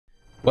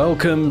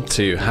Welcome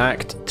to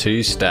Hacked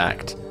to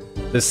Stacked,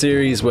 the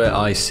series where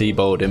I,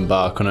 cBold,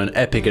 embark on an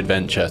epic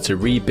adventure to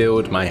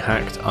rebuild my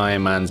hacked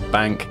Ironman's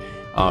bank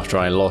after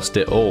I lost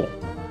it all.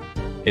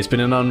 It's been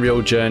an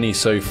unreal journey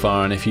so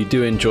far, and if you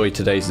do enjoy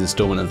today's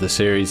installment of the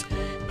series,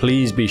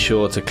 please be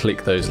sure to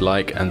click those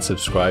like and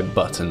subscribe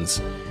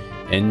buttons.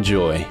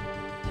 Enjoy.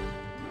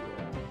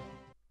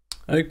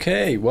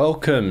 Okay,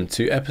 welcome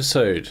to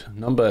episode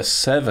number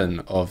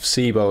 7 of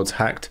cBold's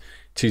Hacked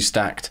to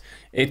Stacked.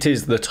 It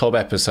is the top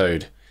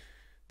episode.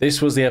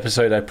 This was the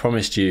episode I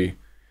promised you,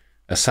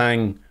 a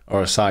sang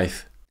or a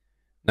scythe.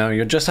 Now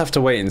you'll just have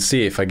to wait and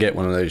see if I get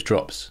one of those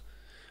drops.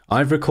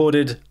 I've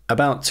recorded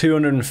about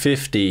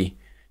 250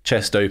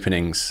 chest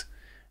openings,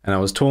 and I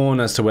was torn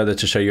as to whether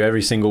to show you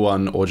every single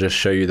one or just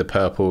show you the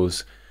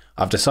purples.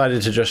 I've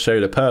decided to just show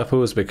the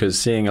purples because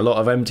seeing a lot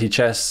of empty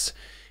chests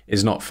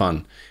is not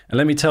fun. And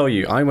let me tell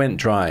you, I went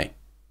dry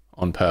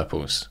on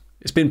purples.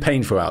 It's been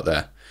painful out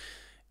there.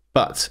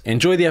 But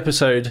enjoy the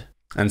episode.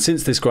 And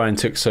since this grind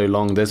took so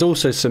long, there's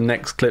also some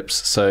next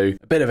clips, so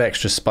a bit of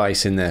extra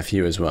spice in there for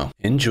you as well.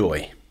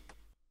 Enjoy.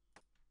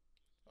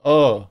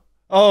 Oh,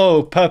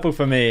 purple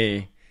for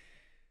me.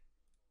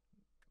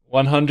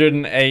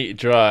 108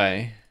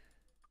 dry.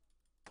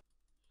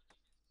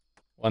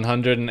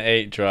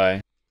 108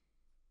 dry.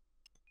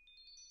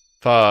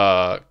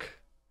 Fuck.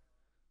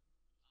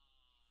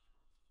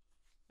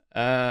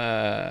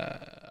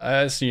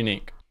 That's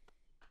unique.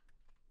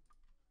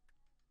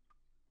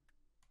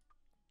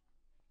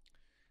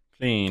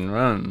 Clean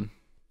run.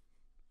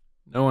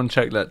 No one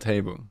checked that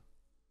table.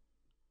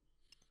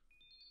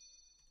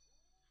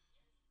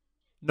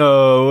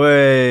 No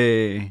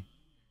way.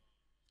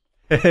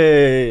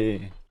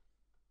 Hey.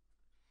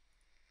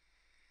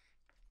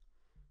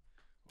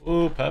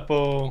 Oh,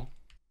 purple.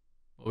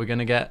 What are we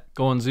gonna get?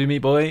 Go on,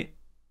 Zoomy boy.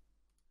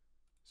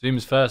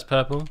 Zoom's first,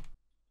 purple.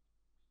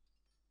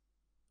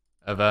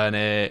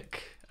 Avernic.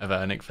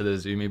 Avernic for the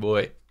Zoomy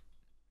boy.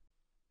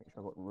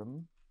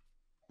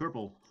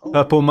 Purple.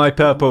 Purple, my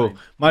purple.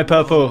 My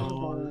purple.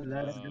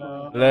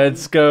 Oh,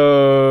 Let's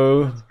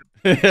go.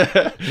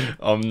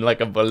 I'm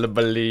like a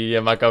bully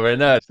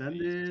macarena.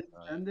 Send it.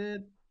 Send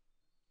it.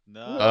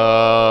 No.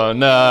 Oh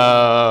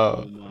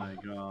no. Oh my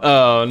god.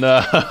 Oh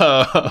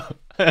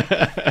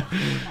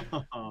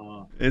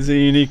no. Is it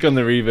unique on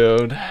the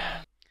rebuild?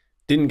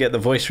 Didn't get the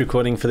voice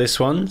recording for this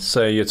one,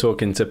 so you're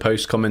talking to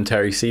post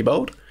commentary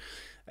cBold.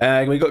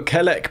 We got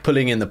Kelek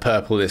pulling in the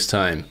purple this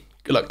time.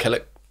 Good luck,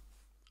 Kelek.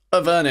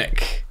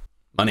 Avernic.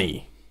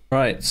 Money.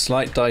 Right,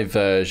 slight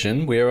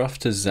diversion. We're off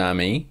to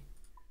Zami.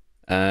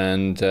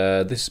 And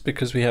this is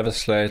because we have a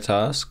Slayer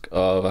task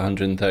of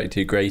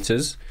 132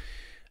 graters.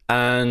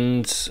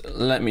 And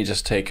let me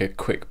just take a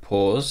quick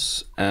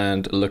pause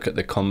and look at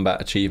the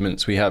combat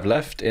achievements we have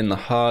left in the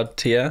hard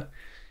tier.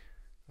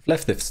 I've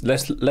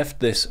left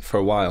this for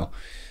a while.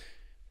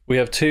 We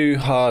have 2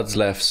 hards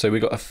left, so we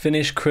got to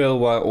finish Krill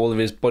while all of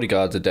his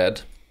bodyguards are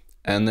dead.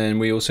 And then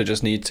we also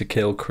just need to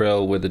kill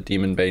Krill with a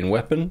Demon Bane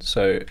weapon.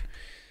 So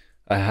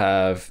I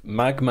have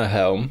Magma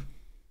Helm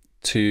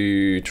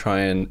to try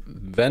and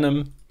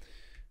venom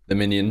the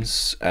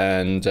minions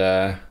and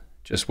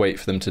just wait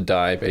for them to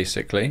die,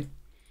 basically.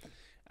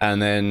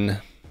 And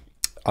then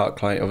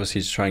Arclight,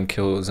 obviously, to try and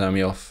kill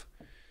Zami off.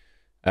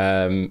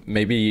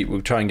 Maybe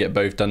we'll try and get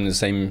both done in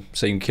the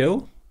same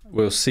kill.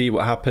 We'll see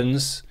what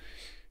happens.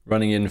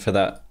 Running in for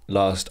that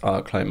last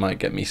Arclight might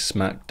get me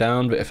smacked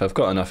down, but if I've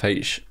got enough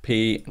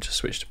HP, just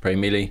switch to Prey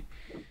Melee.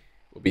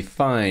 We'll be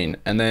fine.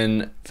 And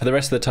then for the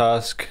rest of the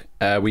task,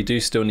 we do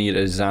still need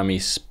a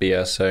Zami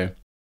spear, so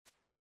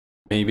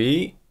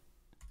maybe,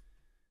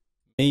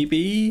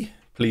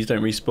 please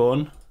don't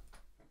respawn.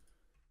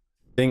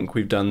 I think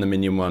we've done the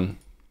minion one.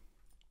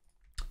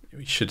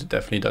 We should have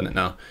definitely done it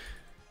now.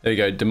 There we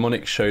go,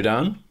 Demonic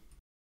Showdown.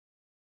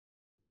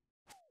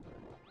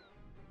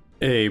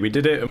 Hey, we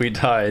did it and we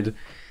died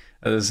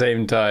at the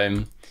same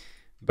time,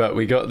 but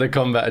we got the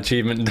combat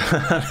achievement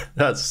done.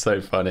 That's so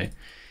funny.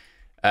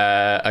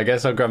 I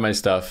guess I'll grab my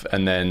stuff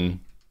and then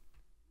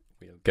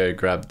we'll go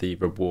grab the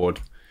reward.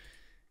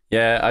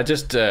 Yeah, I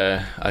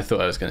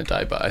thought I was going to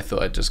die, but I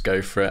thought I'd just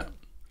go for it.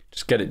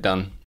 Just get it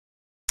done.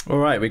 All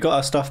right, we got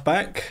our stuff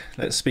back.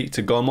 Let's speak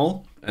to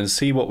Gommel and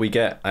see what we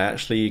get. I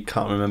actually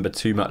can't remember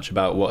too much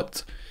about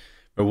what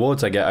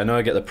rewards I get. I know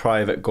I get the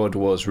private God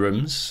Wars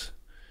rooms.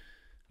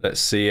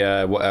 Let's see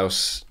what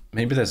else.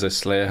 Maybe there's a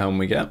Slayer helm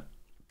we get.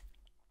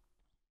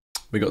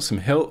 We got some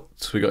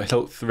hilts. We got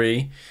hilt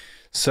 3.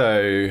 So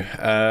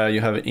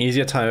you have an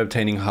easier time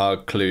obtaining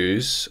hard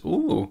clues.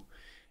 Ooh.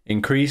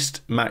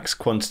 Increased max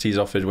quantities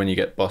offered when you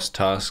get boss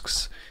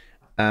tasks.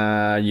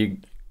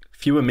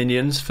 Fewer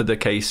minions for the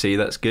KC,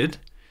 that's good.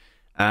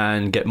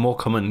 And get more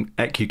common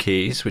EQ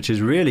keys, which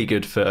is really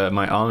good for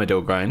my Armadillo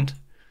grind.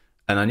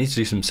 And I need to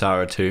do some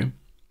Sara too.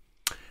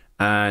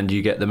 And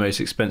you get the most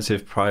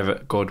expensive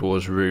private God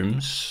Wars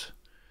rooms.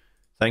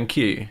 Thank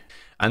you.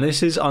 And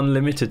this is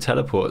unlimited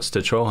teleports to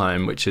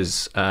Trollheim, which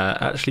is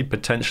actually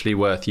potentially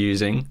worth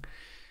using.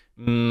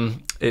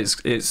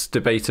 It's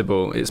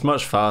debatable. It's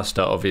much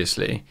faster,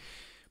 obviously,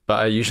 but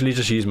I usually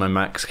just use my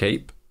max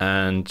cape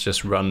and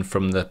just run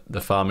from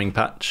the farming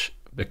patch,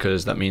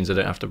 because that means I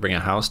don't have to bring a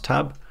house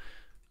tab.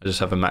 I just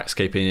have a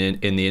maxscape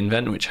in the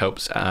invent, which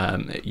helps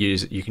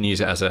you can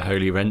use it as a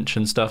holy wrench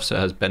and stuff, so it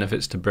has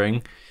benefits to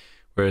bring,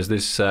 whereas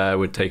this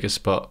would take a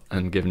spot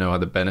and give no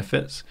other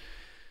benefits.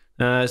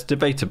 It's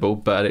debatable,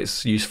 but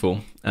it's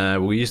useful.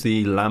 We'll use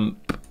the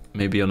lamp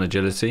maybe on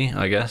agility,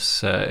 I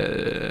guess.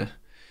 Yeah,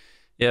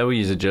 we'll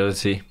use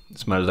agility.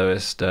 It's my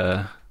lowest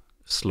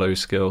slow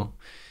skill.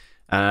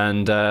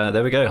 And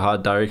there we go,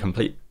 hard diary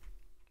complete.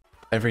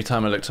 Every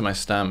time I look to my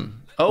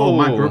stam, oh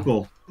my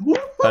purple.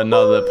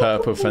 Another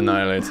purple for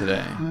Nilo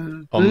today.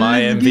 On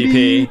my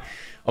MVP,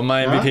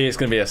 it's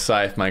gonna be a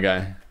scythe, my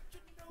guy.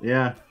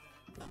 Yeah.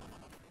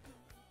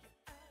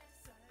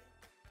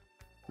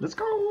 Let's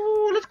go.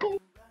 Let's go.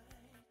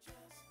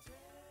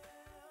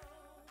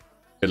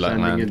 Good luck,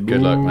 man.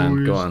 Good luck,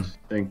 man. Go on.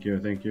 Thank you.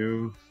 Thank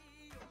you.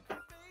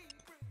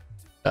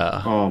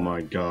 Oh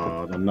my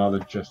god, another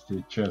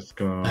Justy chest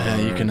card. Yeah,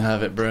 you can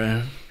have it,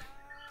 bro.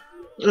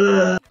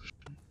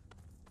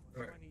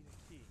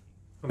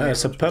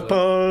 It's a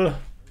purple.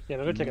 Yeah,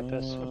 I'm gonna take a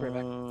piss. I'll be right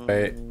back.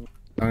 Wait, I'm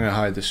gonna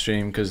hide the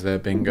stream because they're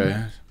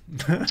bingo.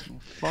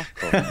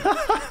 Fuck off.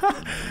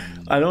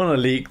 I don't want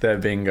to leak their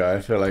bingo.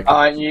 I feel like.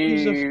 Aren't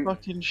you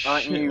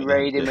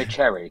raiding with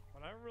Cherry?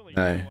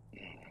 No.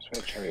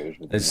 Cherry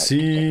was Let's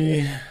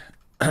see.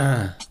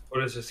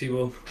 What is a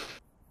cBold?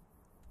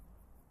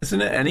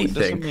 Isn't it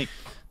anything?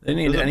 They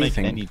need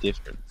anything. Make any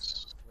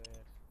difference.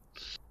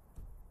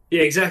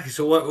 Yeah, exactly.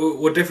 So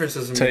what difference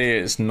does it Tell make? you,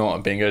 it's not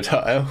a bingo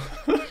tile.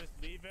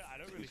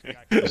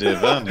 Is it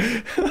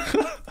Vernon?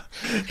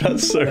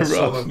 That's so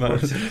rough, man.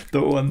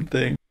 The one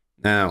thing.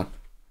 Now,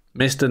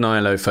 Mr.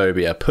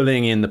 Nilophobia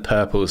pulling in the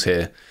purples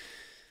here.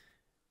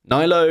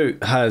 Nilo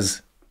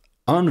has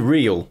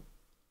unreal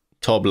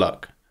Tob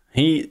luck.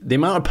 The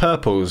amount of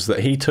purples that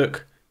he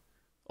took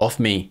off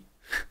me.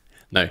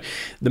 No,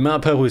 the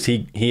amount of purples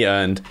he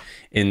earned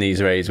in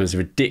these raids was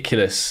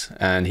ridiculous,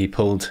 and he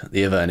pulled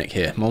the Avernic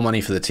here. More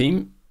money for the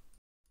team.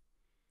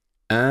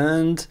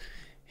 And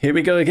here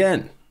we go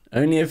again.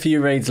 Only a few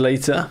raids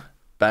later,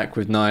 back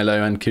with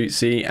Nilo and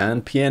Cootsie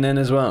and PNN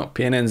as well.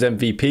 PNN's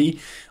MVP. I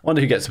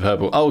wonder who gets a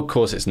purple. Oh, of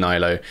course it's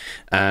Nilo.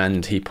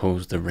 And he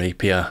pulls the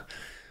Rapier.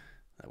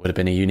 That would have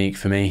been a unique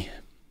for me.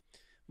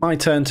 My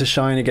turn to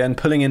shine again,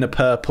 pulling in a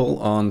purple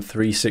on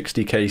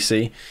 360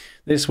 KC.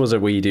 This was a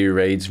We Do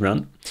Raids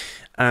run.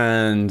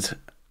 And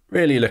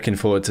really looking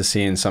forward to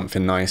seeing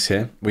something nice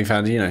here. We've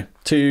had,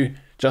 2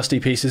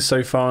 Justy pieces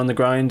so far on the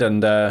grind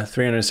and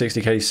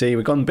 360 KC.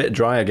 We've gone a bit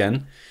dry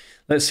again.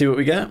 Let's see what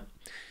we get.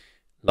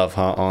 Love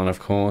Heart on, of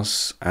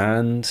course,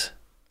 and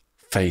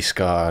Face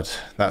Guard.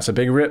 That's a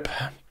big rip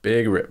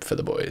for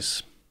the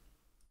boys.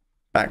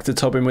 Back to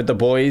topping with the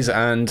boys,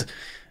 and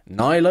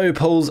Nilo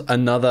pulls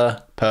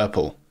another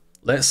purple.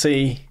 Let's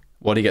see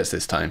what he gets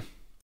this time.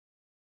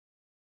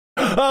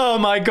 Oh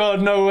my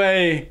god, no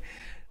way!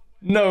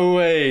 No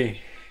way!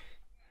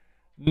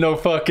 No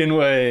fucking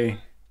way!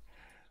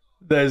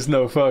 There's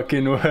no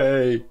fucking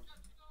way!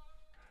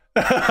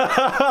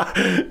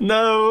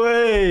 No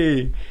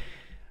way!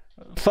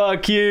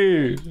 Fuck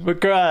you!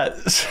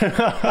 Regrets!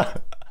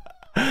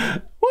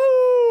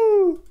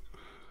 Woo!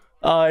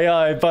 Aye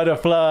aye,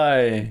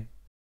 butterfly!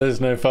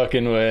 There's no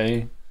fucking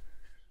way.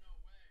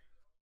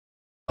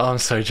 Oh, I'm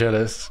so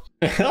jealous.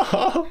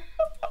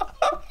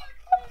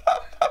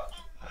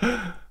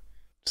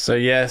 So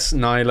yes,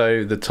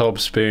 Nilo, the Tob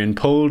Spoon,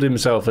 pulled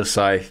himself a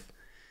scythe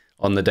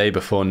on the day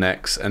before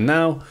next, and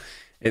now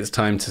it's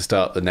time to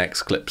start the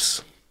next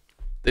clips.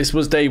 This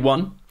was day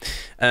 1,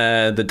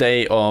 the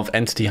day of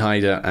Entity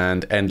Hider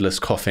and endless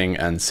coughing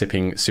and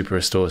sipping super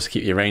restores to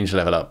keep your range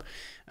level up,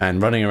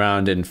 and running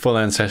around in full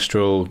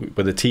ancestral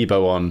with a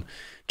T-bow on,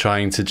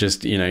 trying to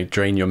just,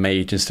 drain your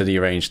mage instead of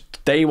your range.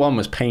 Day 1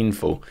 was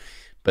painful,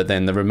 but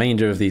then the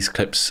remainder of these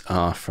clips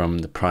are from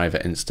the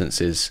private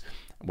instances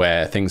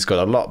where things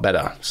got a lot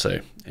better, so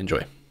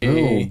enjoy.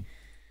 Oh.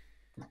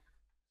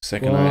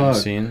 Second item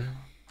scene.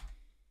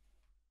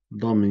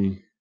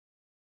 Dummy.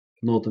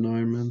 Not an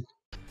Ironman.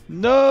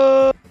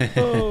 No!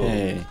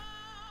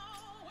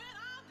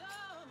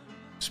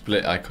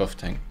 Split eye cough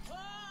tank.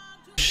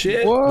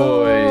 Shit,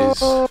 Whoa, boys.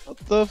 what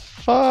the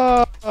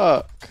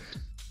fuck?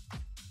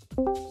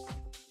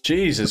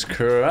 Jesus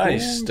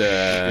Christ.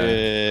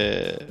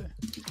 Shit.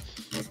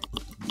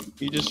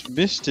 You just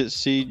missed it,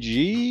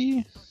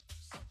 CG.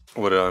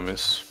 What did I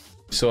miss?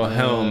 Saw a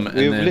helm and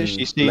We've then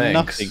literally seen legs.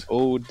 nothing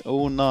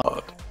all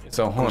night. It's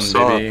a horn,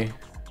 sorry. baby.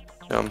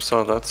 Yeah, I'm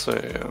sorry, that's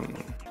a...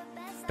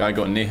 Guy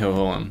got nihil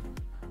horn.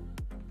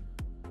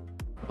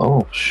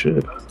 Oh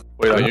shit.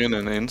 Wait, are you in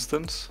an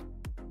instance?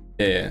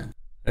 Yeah.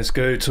 Let's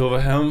go to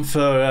the helm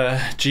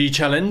for G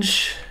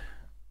challenge.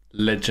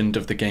 Legend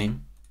of the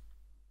game.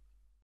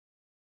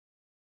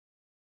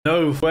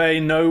 No way,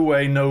 no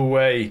way, no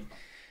way.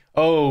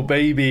 Oh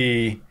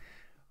baby.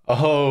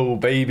 Oh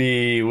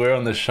baby, we're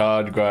on the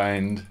shard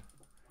grind.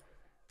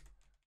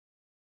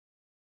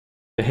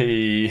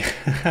 Hey.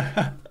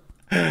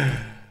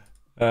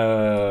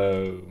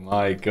 Oh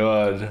my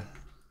god.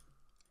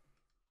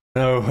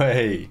 No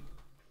way.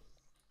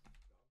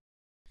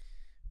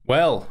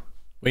 Well,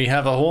 we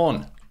have a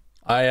horn.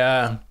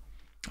 I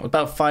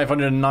about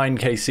 509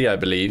 kc, I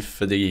believe,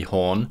 for the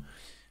horn,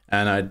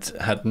 and I'd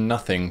had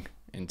nothing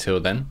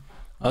until then.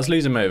 I was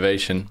losing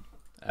motivation,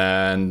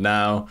 and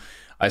now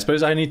I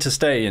suppose I need to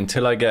stay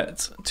until I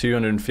get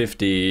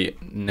 250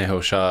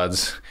 nihil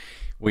shards.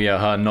 We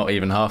are not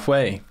even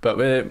halfway, but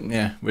we're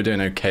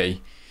doing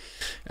okay.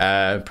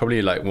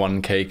 Probably like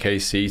 1k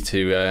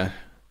kc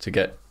to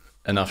get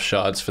enough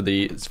shards for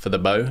the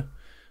bow,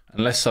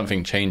 unless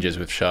something changes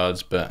with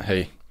shards. But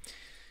hey,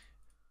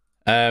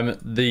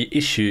 the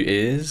issue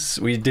is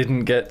we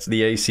didn't get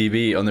the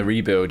ACB on the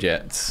rebuild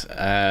yet.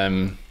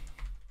 No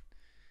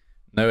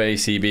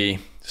ACB,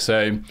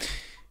 so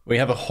we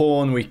have a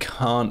horn we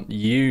can't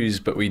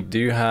use, but we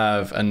do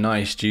have a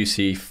nice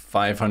juicy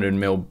 500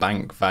 mil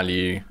bank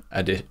value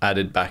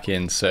added back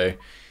in. So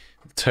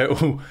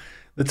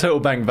the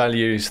total bank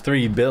value is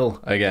 3 bill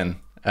again,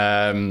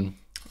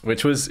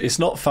 which it's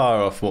not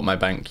far off what my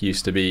bank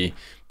used to be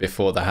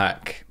before the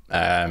hack.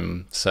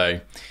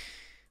 So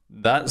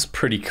that's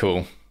pretty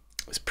cool.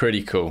 It's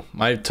pretty cool.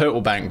 My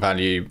total bank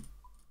value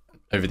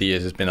over the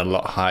years has been a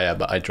lot higher,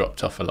 but I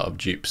dropped off a lot of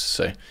dupes.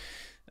 So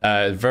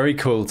very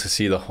cool to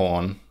see the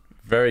horn.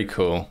 Very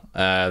cool.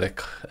 The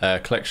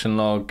collection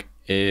log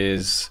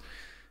is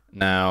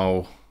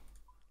now,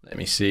 let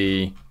me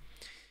see,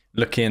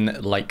 looking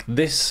like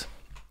this.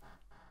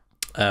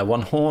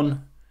 1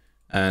 horn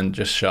and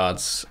just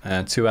shards,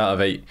 2 out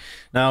of 8.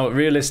 Now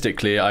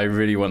realistically I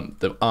really want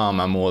the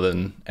armor more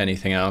than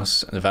anything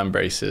else, the van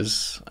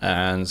braces,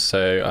 and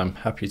so I'm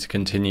happy to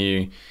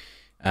continue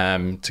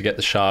to get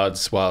the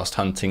shards whilst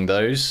hunting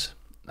those.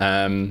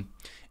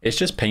 It's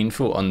just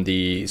painful on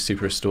the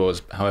super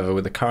restores. However,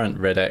 with the current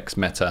Red X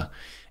meta,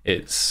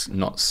 it's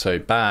not so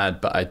bad,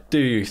 but I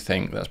do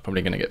think that's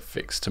probably going to get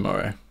fixed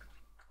tomorrow.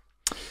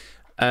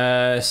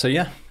 So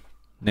yeah,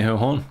 Nihil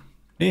Horn.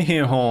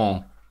 Nihil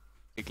Horn.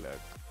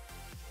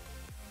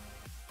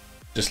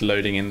 Just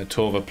loading in the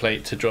Torva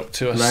plate to drop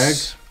to us.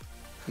 Legs.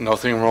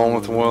 Nothing wrong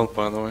with the world,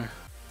 by the way.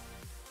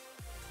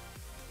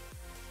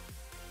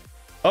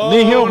 Oh,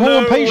 Nihil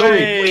Horn no pastry.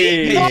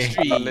 way.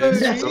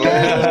 Let's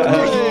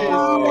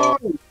go.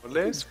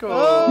 Let's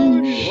go.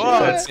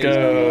 Let's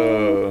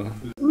go.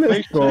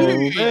 Let's go.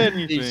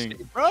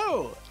 Anything.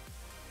 Bro!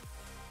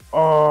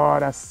 Oh,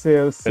 that's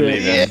so sick.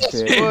 Believe it.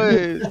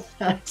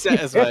 Yes,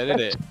 satisfied, isn't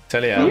it?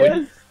 Tell you how.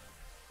 Yes.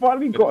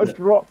 Finally got a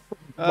drop.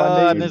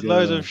 And there's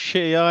loads of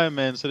shitty Iron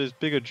Man, so there's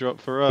bigger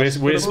drop for us.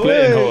 We're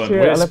splitting horn. Shit,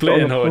 I We're left it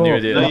splitting on the horn, you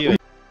floor.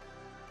 idiot.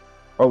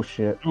 Oh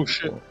shit. Oh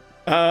shit.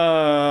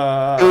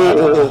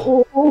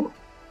 Oh.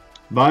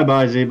 Bye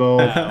bye,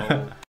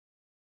 cBold.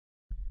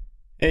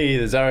 Hey,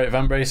 the Zarate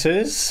van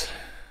braces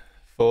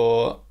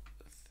for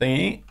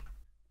thingy.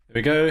 Here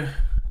we go.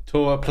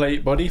 Tor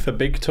plate body for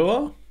big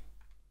Tor.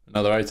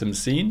 Another item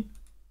seen.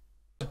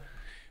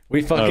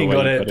 We fucking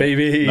got it,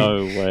 baby.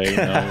 No way,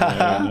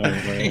 no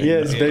way.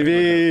 Yes,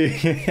 baby.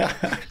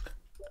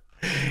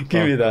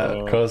 Give me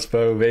that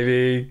crossbow,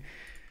 baby.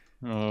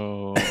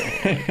 Oh,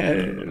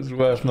 It was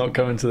worth not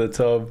coming to the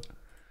top.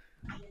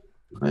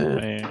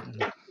 man.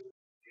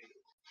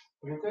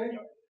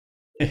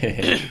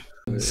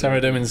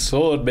 Saradomin's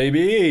sword,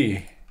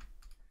 baby.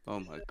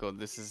 Oh my god,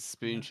 this is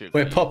spoon shit.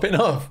 We're popping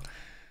off.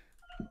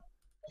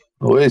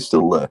 Oh, it's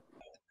still there.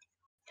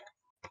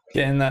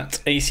 Getting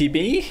that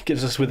ACB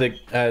gives us with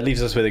a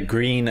leaves us with a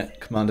green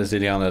Commander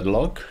Ziliana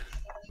log.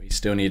 We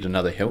still need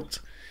another hilt,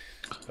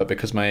 but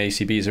because my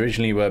ACBs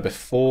originally were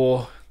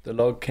before the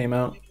log came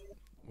out,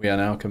 we are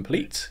now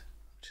complete,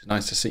 which is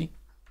nice to see.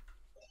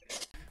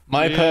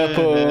 My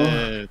purple.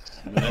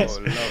 Yes. Oh,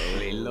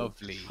 lovely,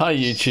 lovely. Hi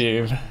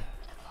YouTube.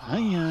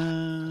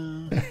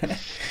 Hiya.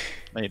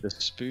 Mate, the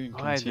spoon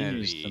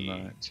continues Finally.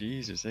 tonight.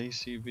 Jesus,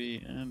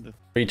 ACB and the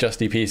 3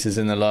 justy pieces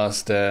in the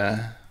last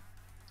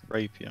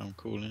rapier, I'm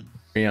calling.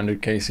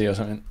 300 kc or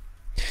something.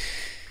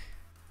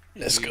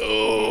 Let's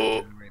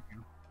go.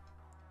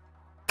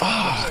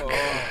 Fuck.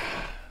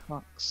 Oh,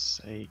 Fuck's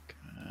sake,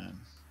 man.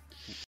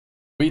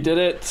 We did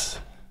it.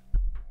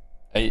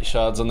 8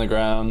 shards on the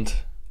ground.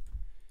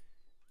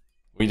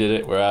 We did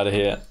it. We're out of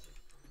here.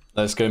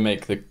 Let's go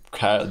make the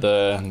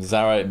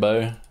Zarite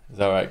bow,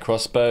 Zarite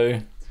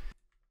crossbow,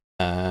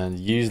 and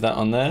use that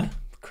on there.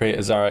 Create a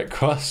Zarite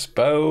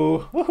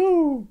crossbow.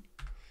 Woohoo!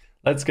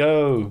 Let's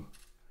go.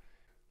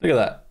 Look at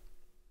that.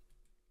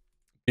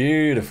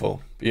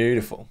 Beautiful,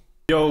 beautiful.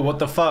 Yo, what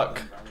the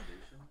fuck?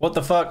 What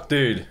the fuck,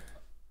 dude?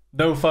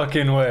 No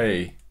fucking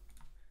way.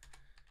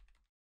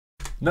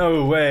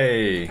 No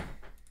way.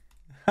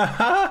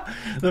 Haha!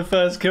 The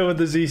first kill with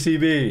the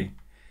ZCB.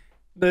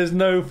 There's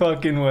no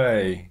fucking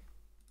way.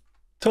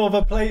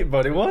 Torva plate,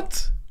 buddy,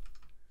 what?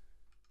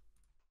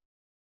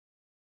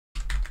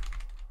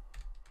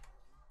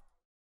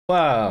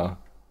 Wow.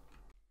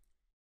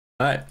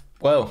 Alright,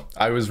 well,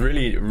 I was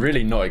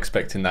really not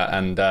expecting that,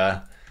 and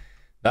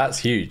that's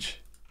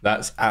huge.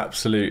 That's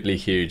absolutely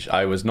huge.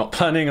 I was not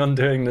planning on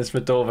doing this for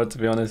Torva, to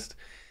be honest.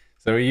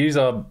 So we use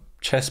our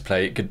chest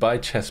plate. Goodbye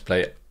chest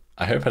plate.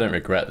 I hope I don't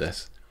regret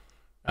this.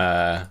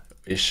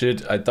 It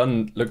should,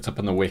 looked up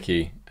on the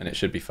wiki and it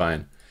should be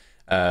fine.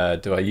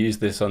 Do I use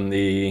this on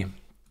the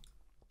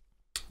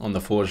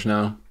forge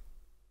now?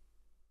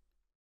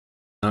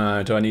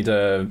 Do I need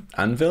a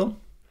anvil?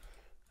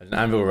 There's an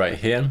anvil right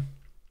here.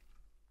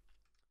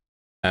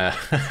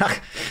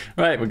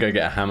 Right, we'll go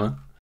get a hammer.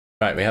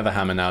 Right, we have a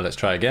hammer now. Let's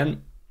try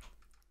again.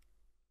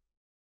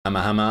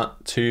 Hammer, hammer.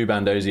 2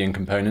 Bandosian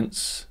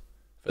components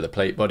for the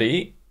plate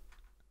body.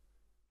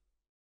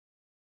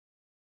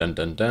 Dun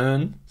dun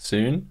dun.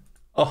 Soon.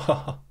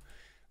 Oh,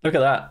 look at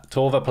that.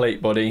 Torva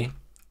plate body.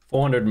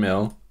 400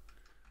 mil.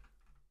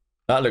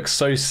 That looks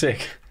so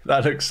sick.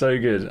 That looks so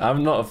good.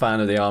 I'm not a fan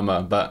of the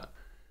armor, but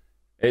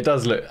it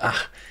does look...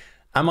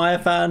 am I a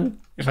fan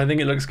if I think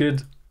it looks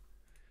good?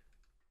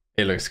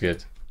 It looks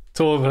good.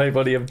 Torva plate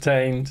body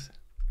obtained.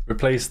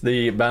 Replace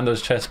the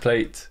Bandos chest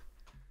plate.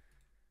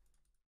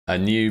 A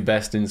new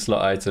best in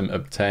slot item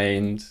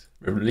obtained.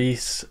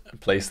 Release.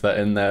 Place that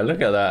in there.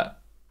 Look at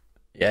that.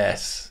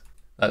 Yes.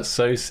 That's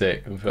so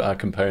sick. We'll put our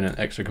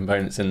extra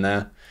components in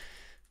there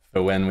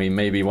for when we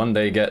maybe one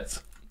day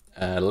get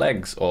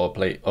legs or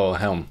plate or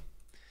helm.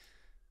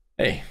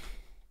 Hey,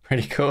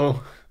 pretty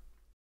cool.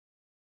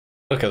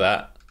 Look at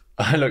that.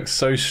 I look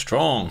so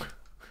strong.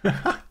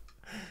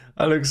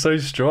 I look so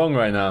strong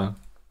right now.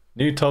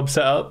 New Tob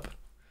setup.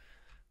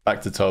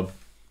 Back to Tob.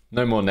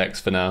 No more necks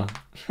for now.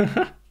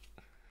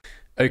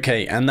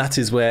 Okay, and that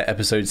is where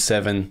episode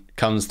 7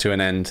 comes to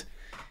an end.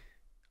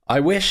 I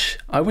wish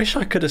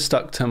I could have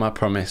stuck to my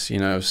promise, you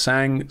know, of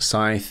Sang,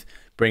 Scythe,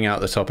 bring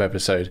out the top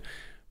episode.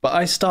 But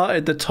I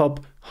started the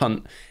top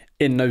hunt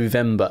in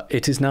November.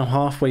 It is now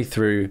halfway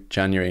through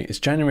January. It's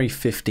January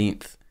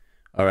 15th.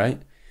 All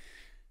right.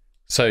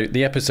 So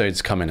the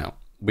episode's coming out.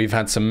 We've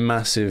had some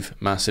massive,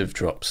 massive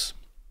drops.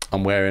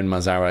 I'm wearing my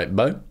Zarite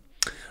bow.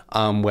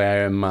 I'm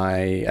wearing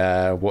my,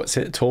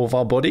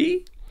 Torvar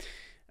body.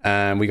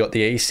 And we got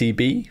the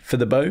ACB for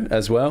the bow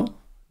as well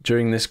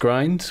during this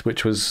grind,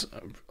 which was,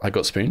 I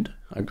got spooned.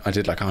 I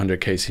did like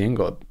 100 KC and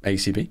got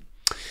ACB.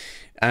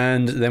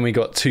 And then we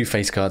got 2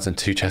 face cards and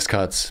 2 chest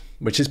cards,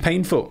 which is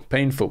painful,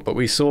 but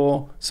we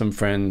saw some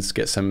friends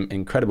get some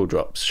incredible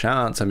drops.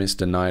 Shout out to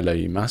Mr. Nilo,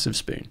 you massive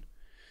spoon.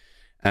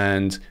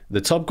 And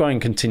the top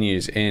grind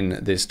continues in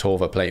this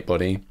Torva plate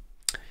body.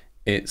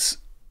 It's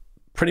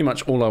pretty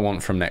much all I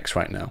want from Next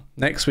right now.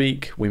 Next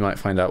week, we might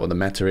find out what the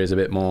meta is a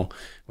bit more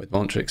with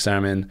Montrix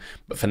Examine.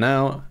 But for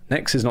now,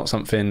 Next is not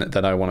something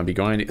that I want to be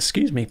grinding.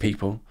 Excuse me,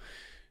 people.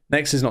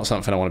 Next is not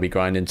something I want to be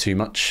grinding too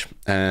much.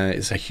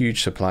 It's a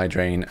huge supply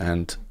drain,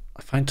 and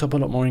I find Top a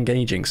lot more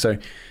engaging. So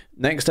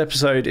next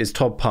episode is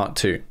Top Part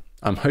 2.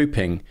 I'm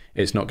hoping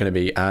it's not going to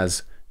be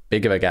as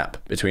big of a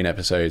gap between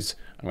episodes.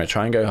 I'm going to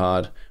try and go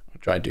hard.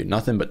 I'll try and do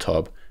nothing but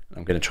Tob.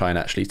 I'm going to try and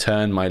actually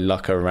turn my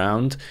luck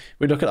around.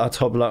 We look at our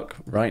Tob luck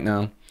right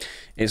now.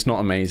 It's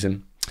not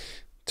amazing.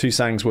 2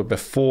 Sangs were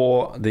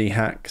before the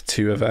hack.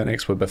 2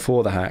 Avernix were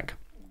before the hack.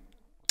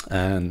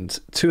 And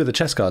 2 of the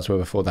chest cards were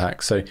before the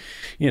hack. So,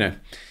 you know,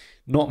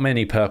 not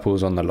many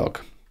purples on the log.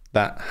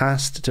 That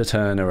has to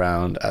turn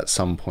around at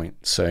some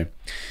point. So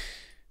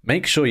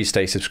make sure you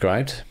stay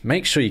subscribed.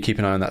 Make sure you keep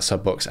an eye on that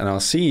sub box. And I'll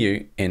see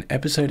you in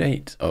episode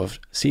 8 of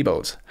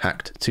cBold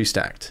Hacked to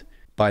Stacked.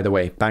 By the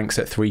way, banks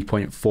at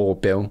 3.4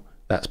 bill.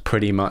 That's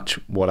pretty much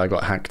what I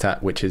got hacked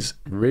at, which is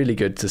really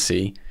good to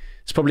see.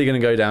 It's probably going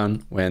to go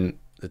down when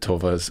the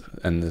Torvas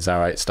and the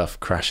Zarite stuff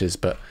crashes,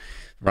 but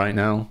right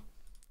now,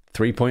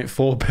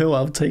 3.4 bill,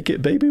 I'll take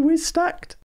it, baby. We're stacked.